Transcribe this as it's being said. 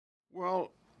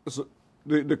Well,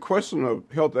 the question of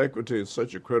health equity is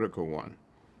such a critical one.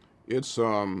 It's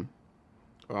and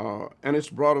it's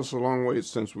brought us a long way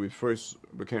since we first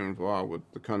became involved with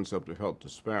the concept of health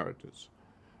disparities,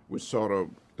 which sort of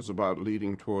is about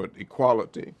leading toward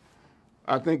equality.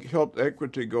 I think health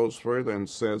equity goes further and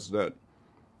says that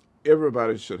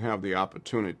everybody should have the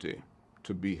opportunity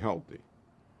to be healthy,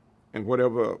 and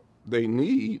whatever they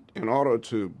need in order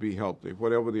to be healthy,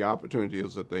 whatever the opportunity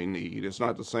is that they need. It's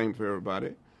not the same for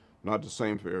everybody, not the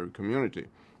same for every community.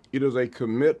 It is a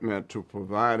commitment to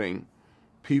providing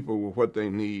people with what they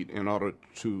need in order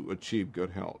to achieve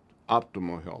good health,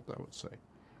 optimal health, I would say.